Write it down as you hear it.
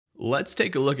Let's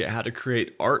take a look at how to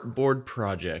create artboard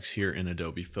projects here in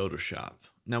Adobe Photoshop.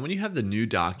 Now, when you have the new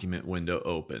document window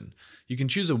open, you can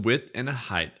choose a width and a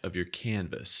height of your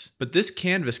canvas. But this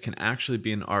canvas can actually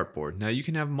be an artboard. Now, you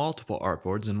can have multiple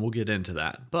artboards, and we'll get into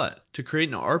that. But to create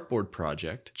an artboard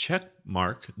project, check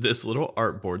mark this little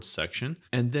artboard section.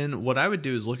 And then what I would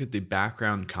do is look at the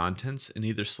background contents and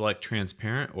either select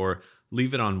transparent or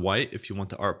leave it on white if you want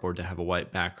the artboard to have a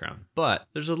white background. But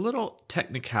there's a little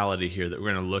technicality here that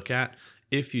we're going to look at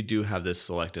if you do have this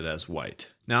selected as white.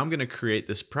 Now I'm going to create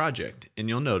this project, and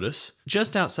you'll notice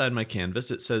just outside my canvas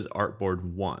it says Artboard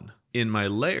 1. In my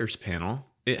layers panel,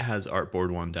 it has Artboard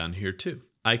 1 down here too.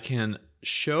 I can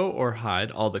show or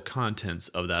hide all the contents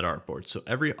of that artboard. So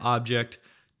every object,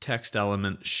 text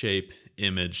element, shape,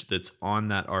 image that's on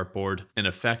that artboard and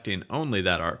affecting only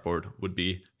that artboard would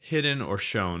be hidden or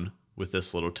shown with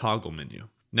this little toggle menu.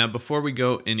 Now, before we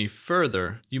go any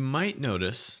further, you might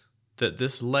notice that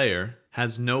this layer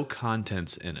has no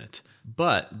contents in it,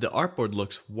 but the artboard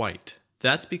looks white.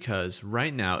 That's because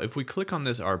right now, if we click on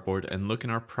this artboard and look in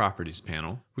our properties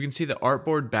panel, we can see the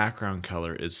artboard background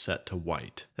color is set to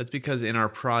white. That's because in our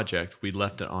project, we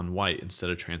left it on white instead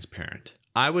of transparent.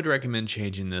 I would recommend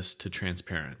changing this to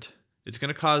transparent. It's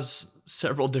going to cause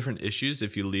several different issues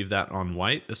if you leave that on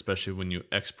white, especially when you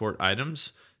export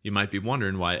items. You might be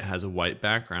wondering why it has a white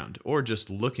background, or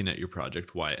just looking at your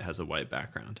project why it has a white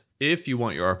background. If you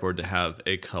want your artboard to have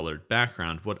a colored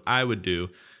background, what I would do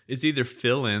is either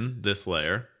fill in this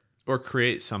layer or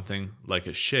create something like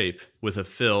a shape with a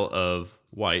fill of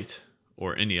white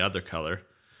or any other color,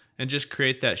 and just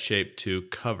create that shape to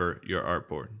cover your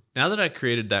artboard. Now that I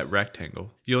created that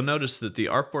rectangle, you'll notice that the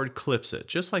artboard clips it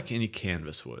just like any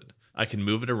canvas would. I can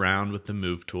move it around with the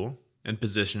move tool and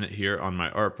position it here on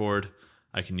my artboard.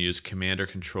 I can use Command or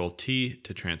Control T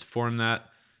to transform that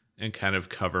and kind of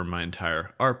cover my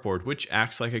entire artboard, which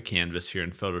acts like a canvas here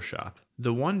in Photoshop.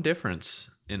 The one difference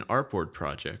in artboard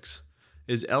projects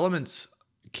is elements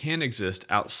can exist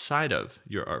outside of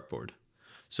your artboard.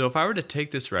 So if I were to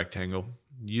take this rectangle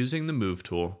using the move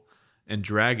tool and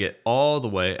drag it all the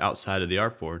way outside of the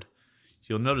artboard,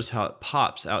 you'll notice how it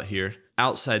pops out here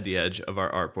outside the edge of our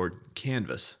artboard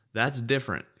canvas. That's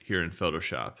different here in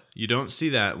Photoshop. You don't see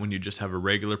that when you just have a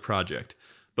regular project,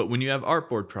 but when you have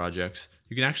artboard projects,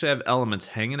 you can actually have elements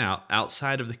hanging out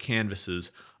outside of the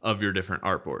canvases of your different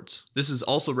artboards. This is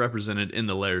also represented in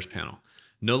the layers panel.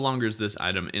 No longer is this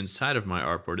item inside of my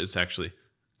artboard, it's actually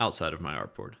outside of my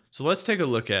artboard. So let's take a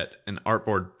look at an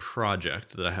artboard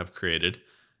project that I have created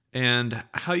and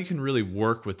how you can really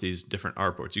work with these different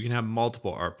artboards. You can have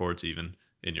multiple artboards even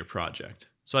in your project.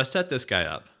 So I set this guy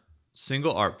up,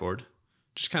 single artboard,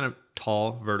 just kind of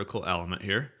tall vertical element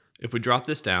here. If we drop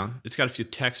this down, it's got a few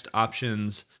text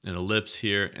options, an ellipse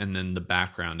here, and then the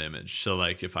background image. So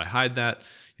like if I hide that,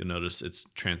 you'll notice it's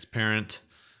transparent,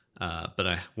 but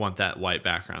I want that white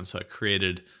background. So I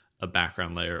created a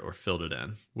background layer or filled it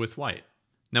in with white.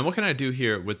 Now what can I do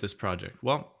here with this project?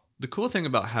 Well, the cool thing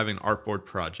about having artboard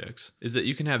projects is that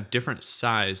you can have different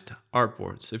sized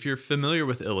artboards. If you're familiar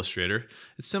with Illustrator,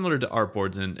 it's similar to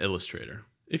artboards in Illustrator.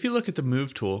 If you look at the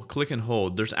move tool, click and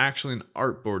hold, there's actually an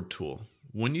artboard tool.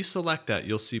 When you select that,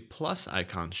 you'll see plus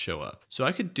icons show up. So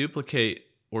I could duplicate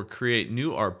or create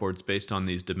new artboards based on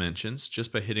these dimensions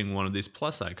just by hitting one of these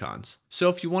plus icons. So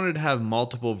if you wanted to have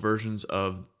multiple versions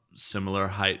of similar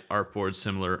height artboards,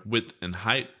 similar width and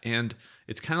height, and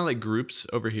it's kind of like groups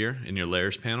over here in your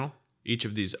layers panel. Each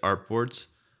of these artboards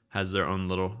has their own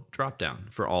little drop down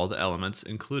for all the elements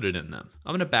included in them.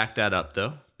 I'm gonna back that up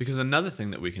though, because another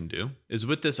thing that we can do is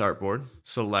with this artboard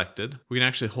selected, we can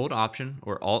actually hold Option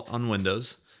or Alt on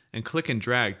Windows and click and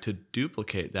drag to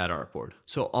duplicate that artboard.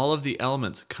 So all of the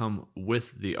elements come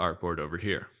with the artboard over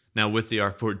here. Now with the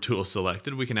artboard tool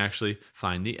selected, we can actually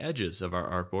find the edges of our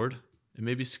artboard and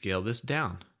maybe scale this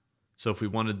down. So if we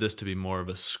wanted this to be more of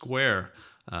a square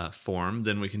form,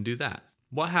 then we can do that.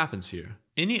 What happens here?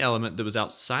 Any element that was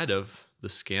outside of the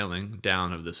scaling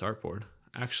down of this artboard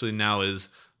actually now is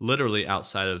literally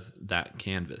outside of that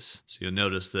canvas. So you'll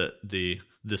notice that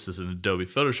this is an Adobe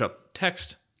Photoshop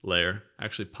text layer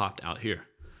actually popped out here.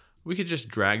 We could just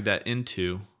drag that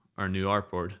into our new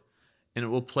artboard and it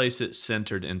will place it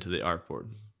centered into the artboard.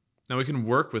 Now we can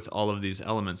work with all of these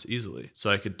elements easily.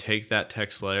 So I could take that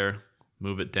text layer,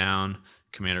 move it down,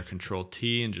 Command or Control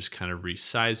T, and just kind of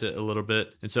resize it a little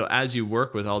bit. And so as you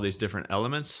work with all these different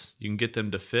elements, you can get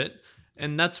them to fit.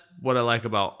 And that's what I like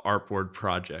about artboard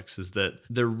projects, is that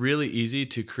they're really easy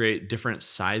to create different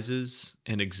sizes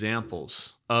and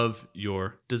examples of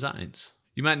your designs.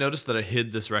 You might notice that I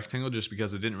hid this rectangle just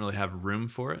because I didn't really have room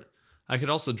for it. I could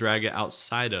also drag it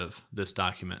outside of this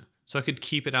document. So I could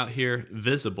keep it out here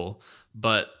visible,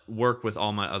 but work with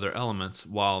all my other elements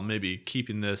while maybe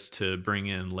keeping this to bring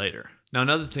in later. Now,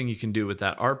 another thing you can do with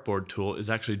that artboard tool is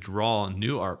actually draw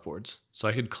new artboards. So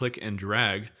I could click and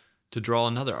drag to draw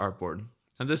another artboard.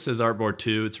 Now this is Artboard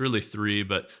 2, it's really 3,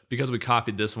 but because we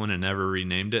copied this one and never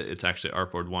renamed it, it's actually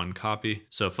Artboard 1 copy.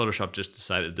 So Photoshop just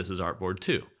decided this is Artboard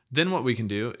 2. Then what we can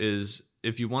do is,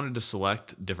 if you wanted to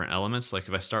select different elements, like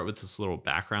if I start with this little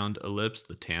background ellipse,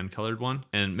 the tan colored one,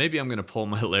 and maybe I'm gonna pull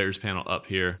my layers panel up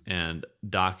here and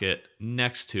dock it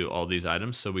next to all these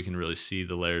items so we can really see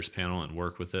the layers panel and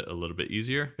work with it a little bit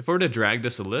easier. If I were to drag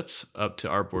this ellipse up to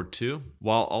Artboard 2,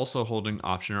 while also holding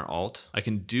Option or Alt, I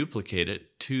can duplicate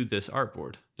it to this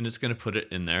artboard, and it's gonna put it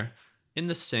in there in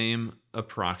the same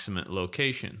approximate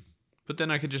location. But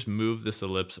then I could just move this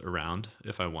ellipse around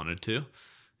if I wanted to,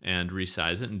 and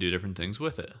resize it and do different things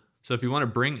with it. So if you want to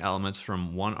bring elements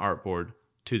from one artboard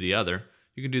to the other,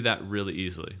 you can do that really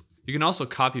easily. You can also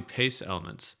copy paste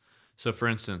elements. So for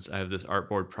instance, I have this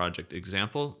artboard project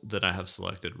example that I have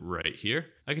selected right here.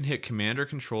 I can hit Command or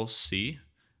Control C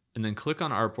and then click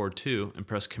on Artboard 2 and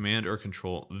press Command or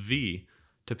Control V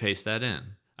to paste that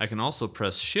in. I can also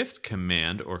press Shift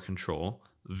Command or Control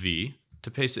V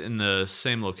to paste it in the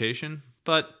same location,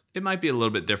 but it might be a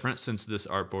little bit different since this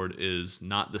artboard is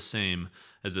not the same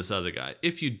as this other guy.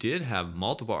 If you did have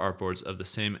multiple artboards of the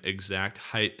same exact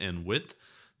height and width,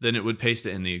 then it would paste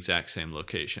it in the exact same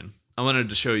location. I wanted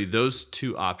to show you those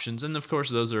two options, and of course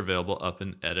those are available up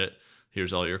in Edit.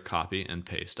 Here's all your copy and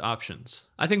paste options.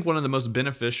 I think one of the most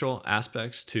beneficial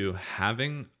aspects to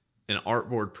having an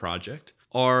artboard project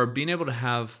are being able to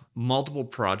have multiple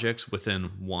projects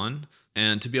within one,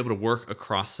 and to be able to work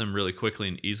across them really quickly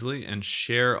and easily and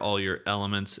share all your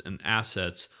elements and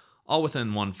assets all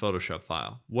within one Photoshop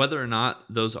file. Whether or not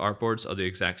those artboards are the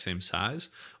exact same size,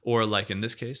 or like in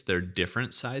this case, they're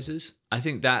different sizes, I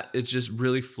think that it's just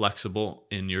really flexible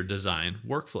in your design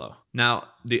workflow. Now,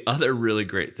 the other really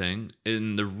great thing,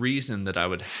 and the reason that I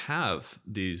would have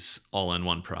these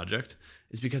all-in-one project,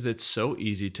 is because it's so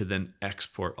easy to then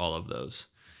export all of those.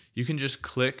 You can just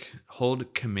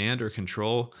hold Command or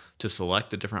Control to select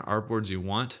the different artboards you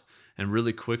want, and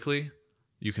really quickly,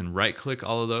 you can right-click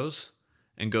all of those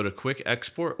and go to Quick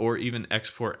Export or even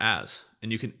Export As,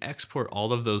 and you can export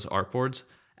all of those artboards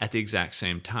at the exact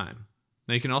same time.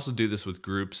 Now you can also do this with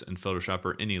groups in Photoshop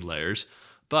or any layers,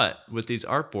 but with these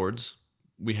artboards,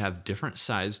 we have different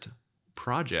sized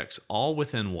projects all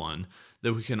within one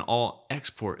that we can all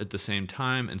export at the same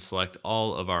time and select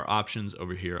all of our options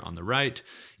over here on the right,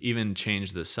 even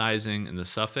change the sizing and the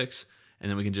suffix, and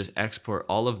then we can just export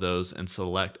all of those and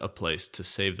select a place to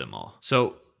save them all.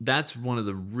 So that's one of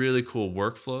the really cool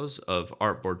workflows of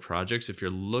artboard projects if you're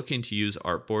looking to use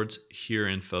artboards here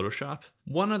in Photoshop.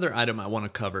 One other item I want to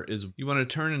cover is you want to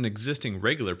turn an existing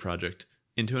regular project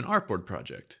into an artboard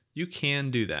project. You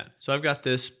can do that. So I've got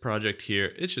this project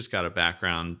here. It's just got a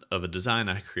background of a design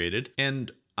I created,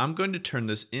 and I'm going to turn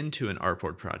this into an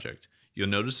artboard project. You'll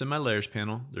notice in my layers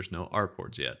panel, there's no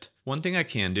artboards yet. One thing I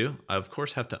can do, I of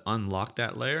course have to unlock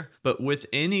that layer, but with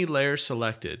any layer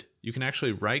selected, you can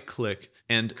actually right click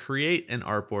and create an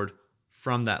artboard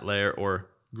from that layer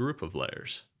or group of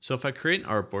layers. So if I create an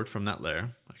artboard from that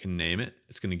layer, I can name it.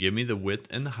 It's going to give me the width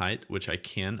and the height, which I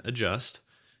can adjust,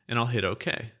 and I'll hit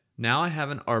OK. Now I have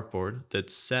an artboard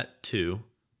that's set to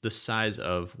the size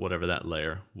of whatever that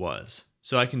layer was.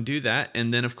 So I can do that,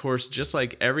 and then of course, just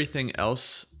like everything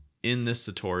else in this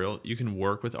tutorial, you can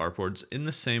work with artboards in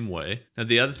the same way. Now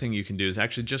the other thing you can do is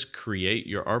actually just create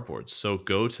your artboards. So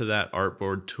go to that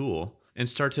artboard tool and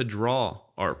start to draw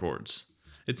artboards.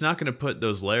 It's not going to put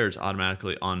those layers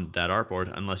automatically on that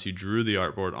artboard unless you drew the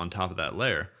artboard on top of that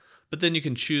layer. But then you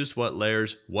can choose what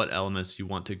layers, what elements you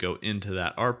want to go into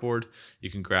that artboard. You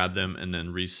can grab them and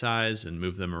then resize and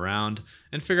move them around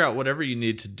and figure out whatever you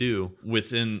need to do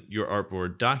within your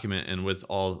artboard document and with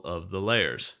all of the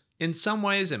layers. In some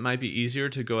ways, it might be easier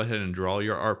to go ahead and draw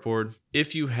your artboard.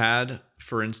 If you had,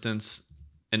 for instance,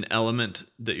 an element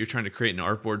that you're trying to create an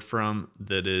artboard from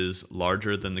that is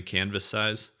larger than the canvas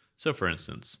size. So for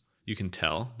instance, you can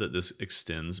tell that this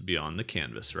extends beyond the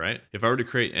canvas, right? If I were to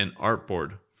create an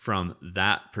artboard from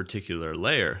that particular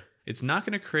layer, it's not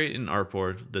going to create an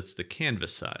artboard that's the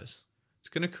canvas size. It's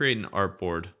going to create an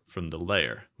artboard from the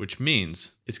layer, which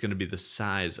means it's going to be the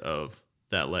size of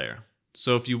that layer.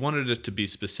 So if you wanted it to be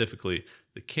specifically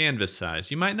the canvas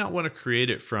size, you might not want to create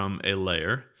it from a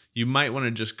layer. You might want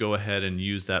to just go ahead and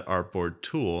use that artboard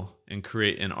tool and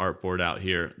create an artboard out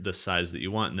here the size that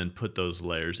you want and then put those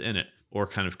layers in it, or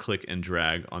kind of click and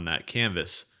drag on that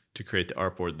canvas to create the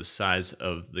artboard the size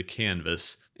of the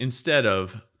canvas instead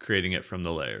of creating it from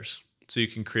the layers. So you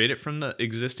can create it from the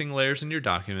existing layers in your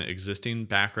document, existing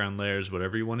background layers,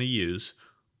 whatever you want to use,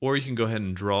 or you can go ahead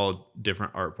and draw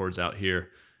different artboards out here.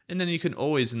 And then you can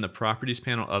always, in the properties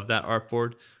panel of that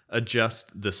artboard, adjust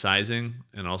the sizing,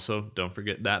 and also don't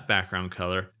forget that background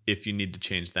color if you need to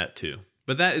change that too.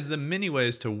 But that is the many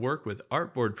ways to work with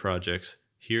artboard projects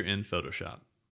here in Photoshop.